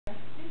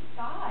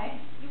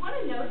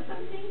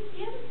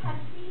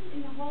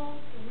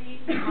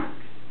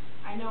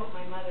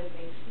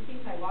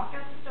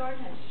more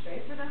attention,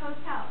 straight for the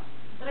hotel.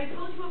 But I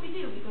told you what we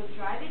do. We go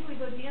driving, we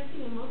go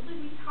dancing, and mostly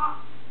we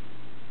talk.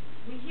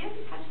 He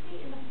hasn't touched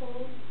me in the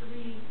whole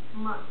 3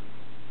 months.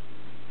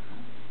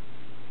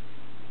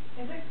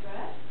 Is it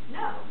good?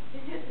 No,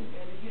 it isn't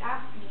good. If you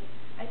ask me,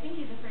 I think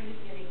he's afraid of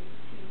getting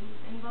too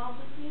involved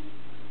with me.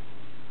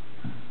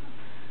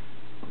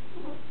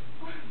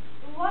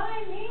 What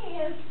I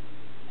mean is,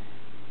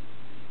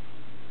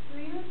 do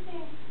you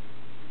think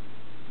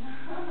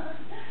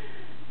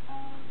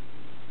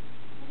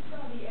he's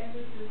going to be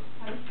able to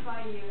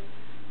satisfy you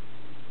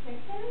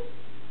sexually?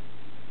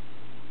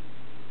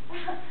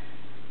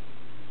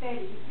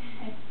 Betty,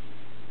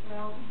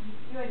 well,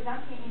 you are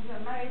jumping into a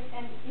marriage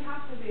and you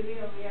have to be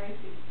real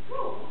realistic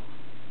too.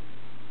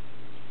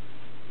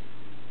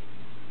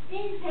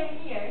 In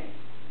 10 years,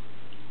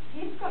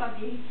 he's going to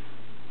be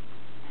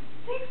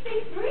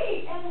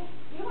 63 and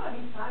you're going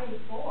to be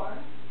 34.